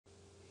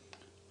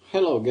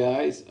Hello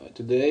guys,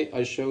 today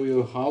I show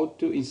you how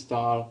to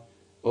install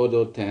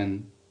Odoo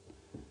 10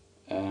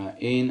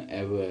 in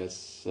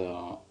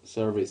AWS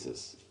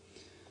services.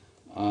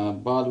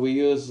 But we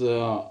use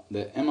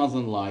the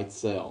Amazon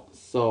Lightsail.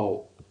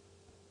 So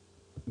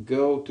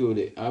go to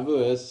the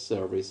AWS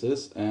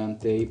services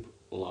and type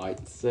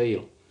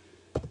Lightsail.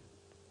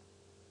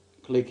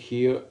 Click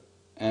here,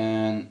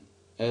 and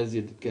as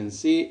you can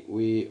see,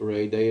 we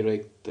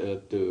redirect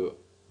to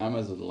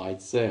Amazon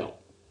Lightsail.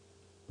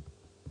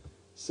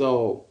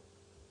 So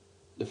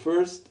the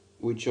first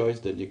we choose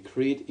the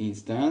create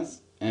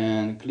instance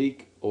and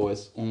click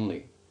OS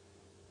only.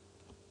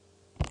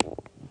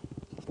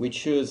 We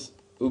choose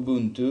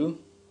Ubuntu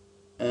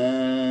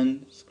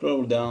and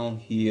scroll down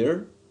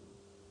here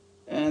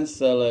and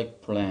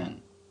select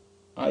plan.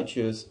 I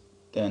choose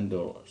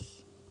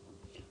 $10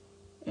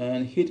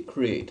 and hit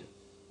create.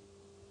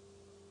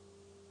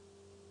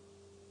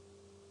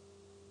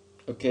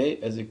 Okay,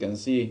 as you can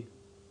see,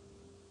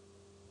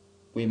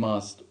 we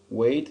must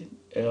wait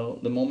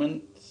the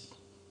moment.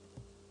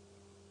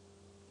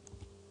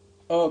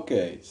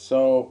 Okay,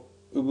 so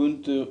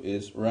Ubuntu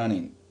is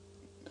running.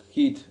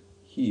 Hit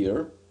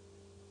here.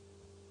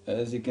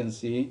 As you can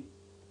see,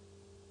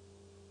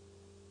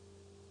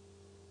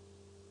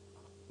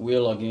 we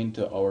log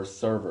into our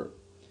server.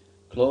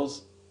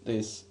 Close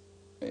this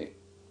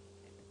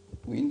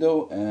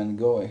window and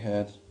go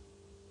ahead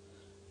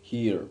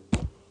here.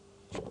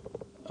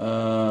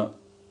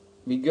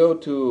 We go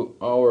to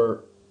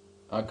our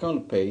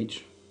account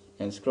page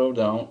and scroll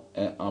down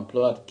and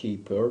upload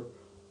keeper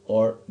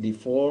or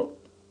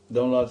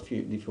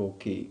download default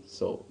key.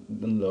 So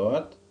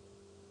download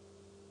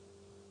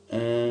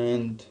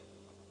and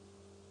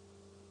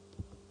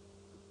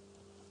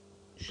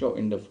show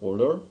in the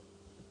folder.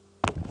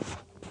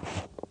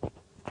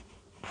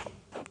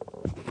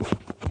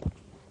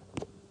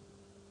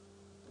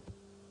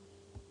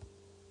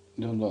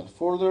 Download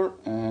folder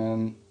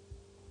and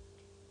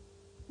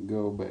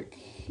go back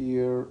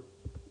here,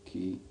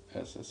 key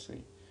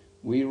SSA.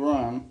 We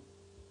run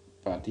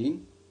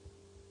Putty,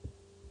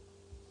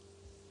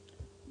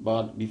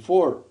 but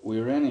before we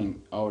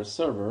running our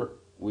server,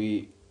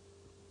 we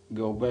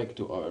go back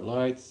to our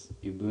lights,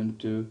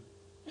 Ubuntu,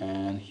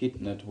 and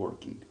hit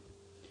networking.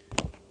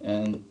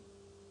 And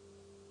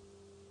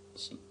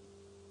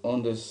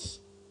on this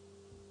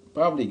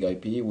public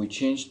IP, we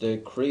change the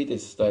create a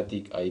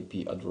static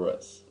IP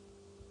address.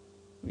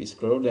 We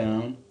scroll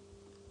down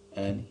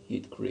and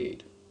hit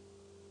create.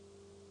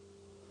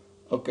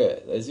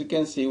 Okay, as you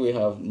can see, we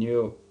have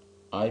new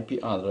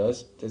IP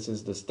address. This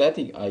is the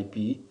static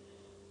IP.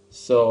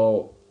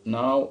 So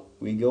now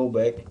we go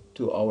back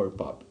to our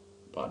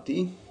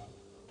Putty.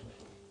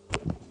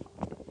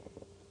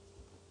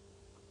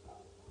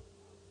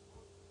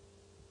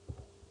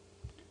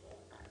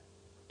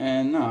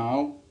 And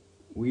now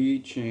we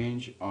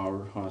change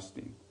our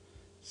hosting.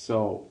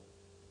 So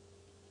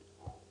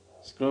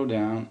scroll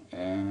down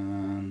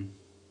and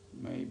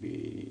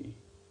maybe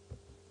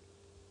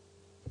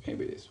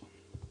this one.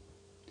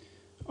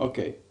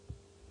 Okay,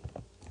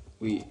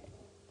 we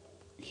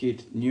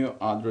hit new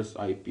address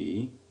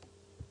IP,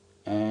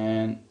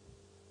 and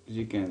as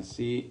you can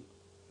see,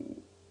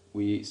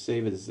 we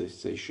save the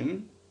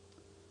session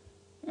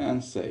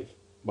and save.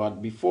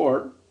 But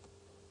before,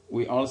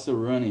 we also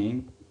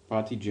running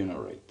Putty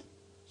generate.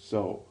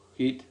 So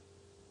hit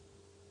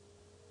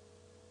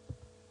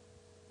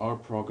our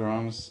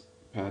programs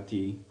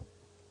Putty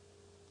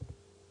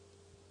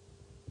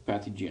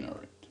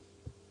generate.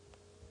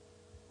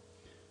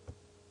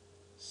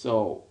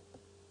 So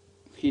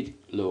hit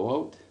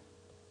load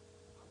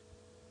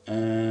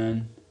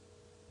and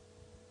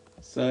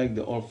select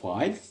the all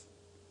files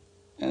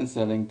and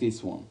select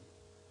this one.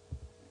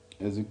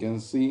 As you can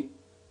see,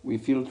 we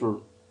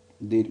filter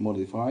date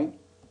modify,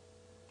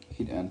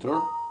 hit enter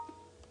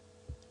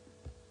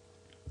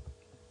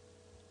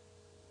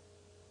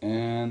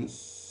and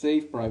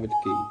save private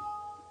key.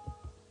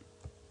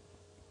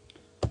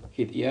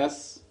 Hit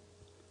yes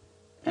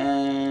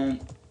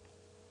and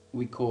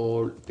we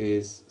call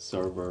this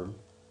server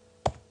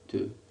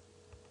to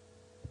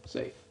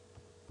save.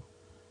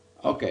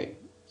 Okay,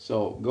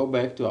 so go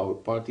back to our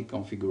Putty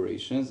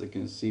configurations. You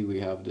can see we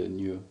have the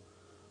new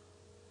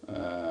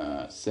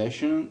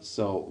session.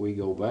 So we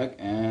go back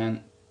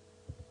and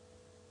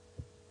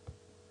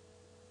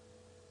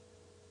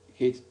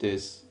hit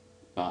this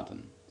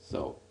button.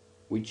 So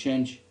we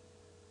change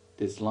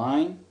this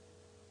line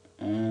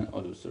and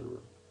Odoo server.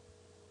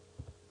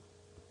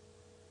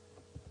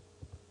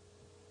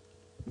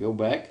 Go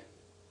back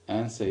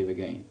and save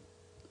again.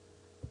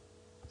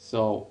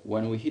 So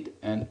when we hit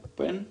and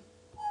open,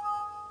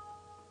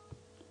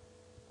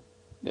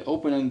 they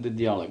open in the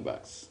dialog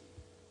box.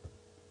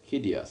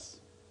 Hit yes.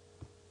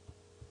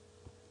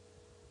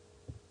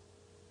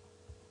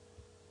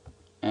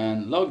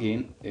 And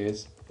login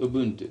is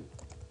Ubuntu.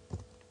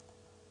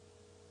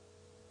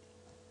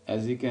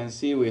 As you can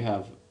see, we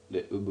have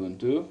the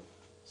Ubuntu.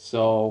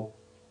 So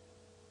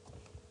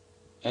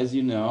as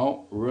you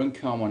know, run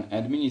common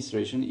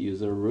administration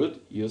user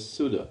root use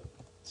sudo.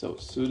 So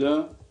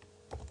sudo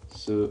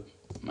su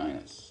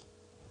minus.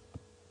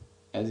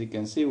 As you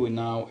can see, we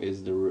now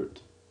is the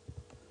root.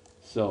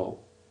 So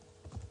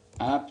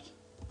apt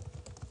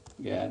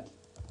get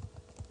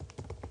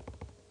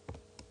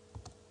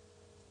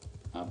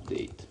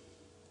update.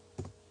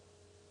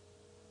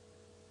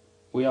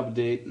 We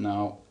update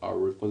now our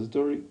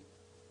repository.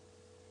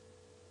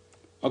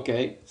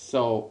 Okay,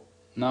 so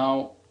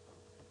now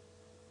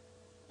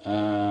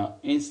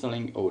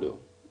installing Odoo.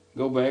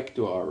 Go back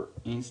to our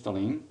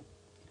installing,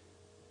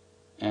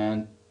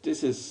 and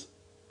this is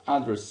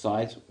address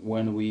site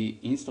when we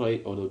install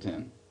Odoo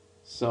 10.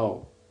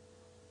 So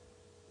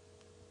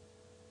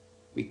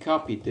we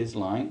copy this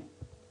line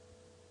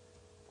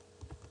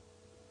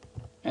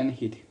and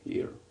hit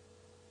here.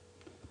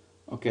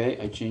 Okay,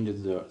 I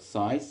changed the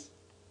size,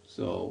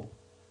 so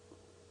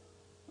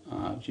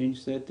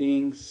change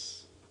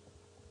settings,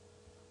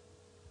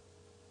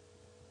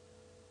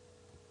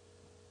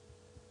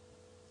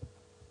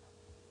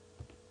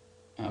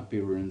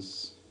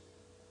 appearance,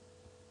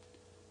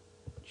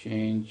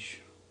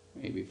 change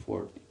maybe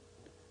 40.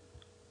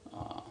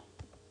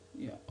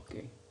 Yeah,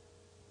 okay,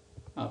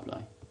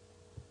 apply.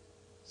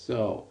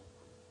 So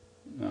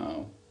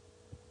now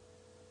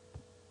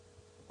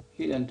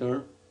hit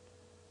enter.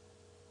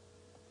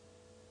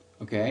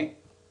 Okay,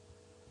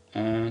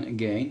 and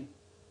again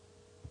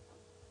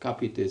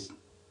copy this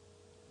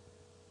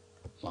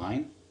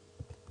line,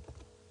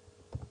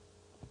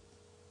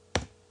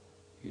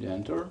 hit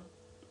enter,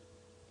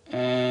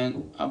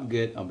 and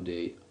apt-get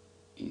update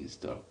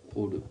install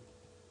Odoo.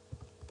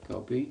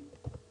 Copy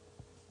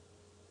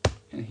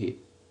and hit.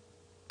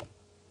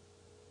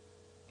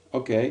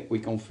 Okay, we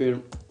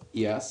confirm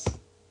yes,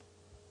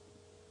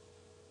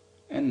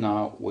 and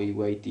now we're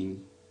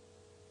waiting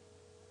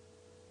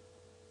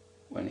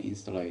when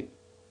install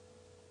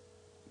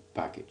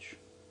package.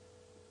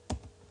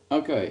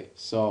 Okay,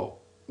 so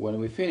when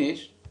we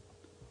finish,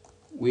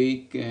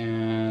 we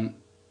can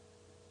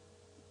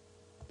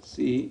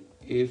see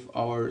if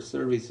our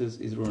services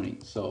is running.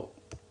 So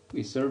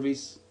we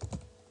service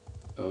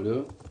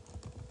Odoo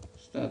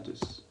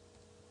status.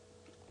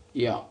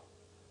 Yeah,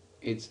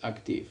 it's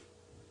active.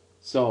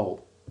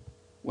 So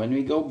when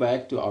we go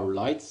back to our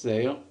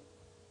Lightsail,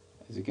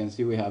 as you can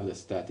see, we have the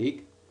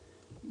static,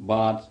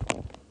 but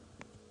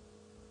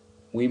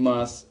we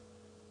must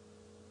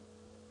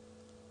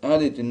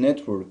add it to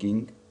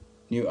networking,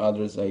 new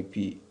address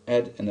IP,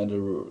 add another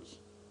rules.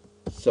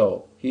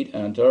 So hit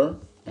enter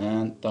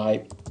and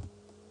type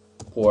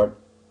port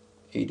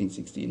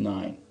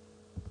 1869.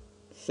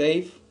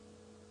 Save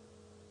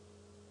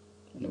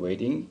and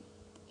waiting.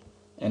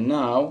 And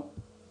now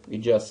we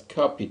just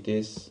copy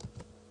this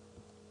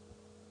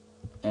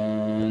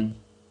and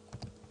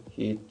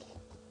hit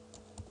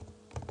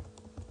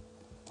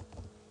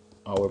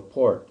our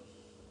port.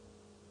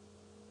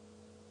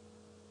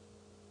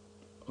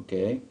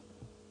 Okay,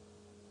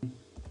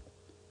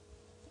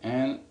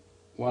 and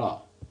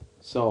voila.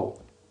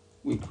 So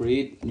we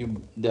create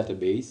new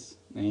database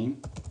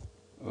name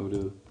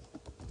Odoo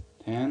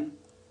 10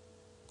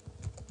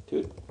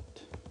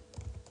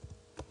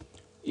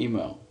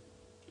 email.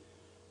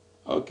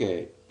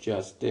 Okay,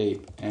 just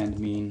type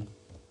admin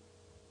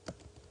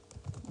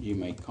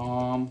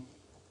gmail.com.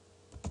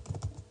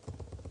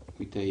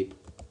 We type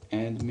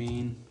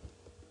admin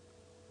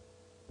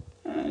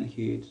and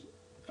hit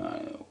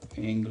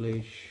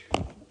English,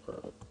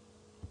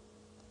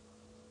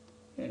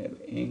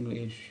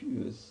 English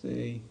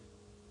USA.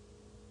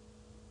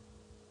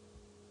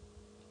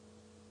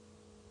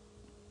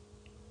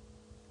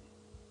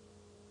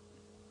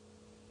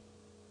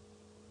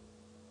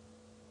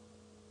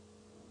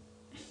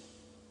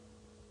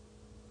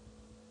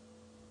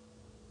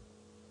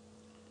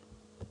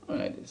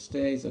 United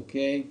States,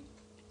 okay,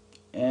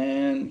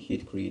 and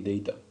hit create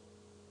data.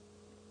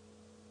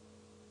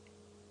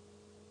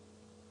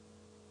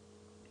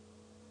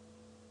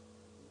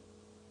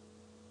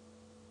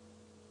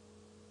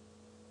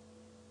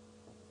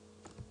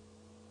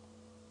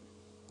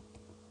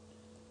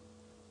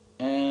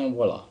 And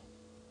voila,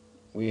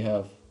 we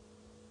have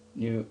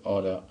new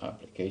other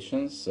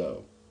applications.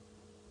 So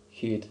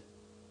hit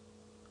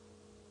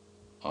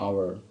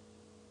our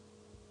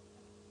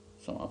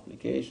some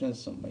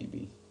applications, so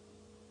maybe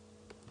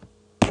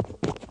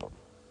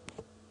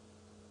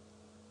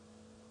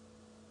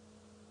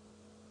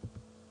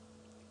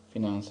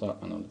financial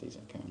analytics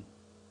account.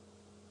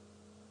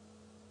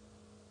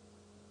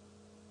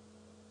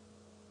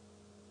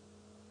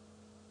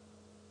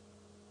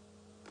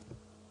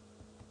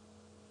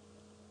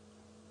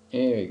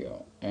 Here we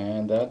go,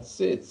 and that's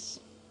it.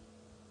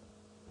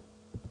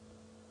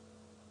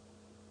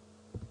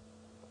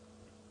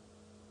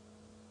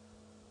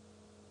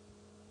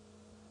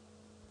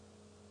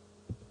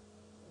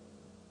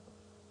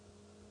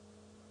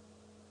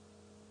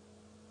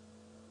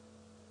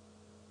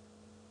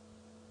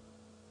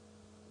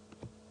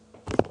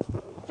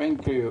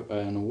 Thank you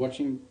and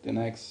watching the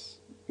next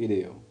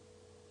video.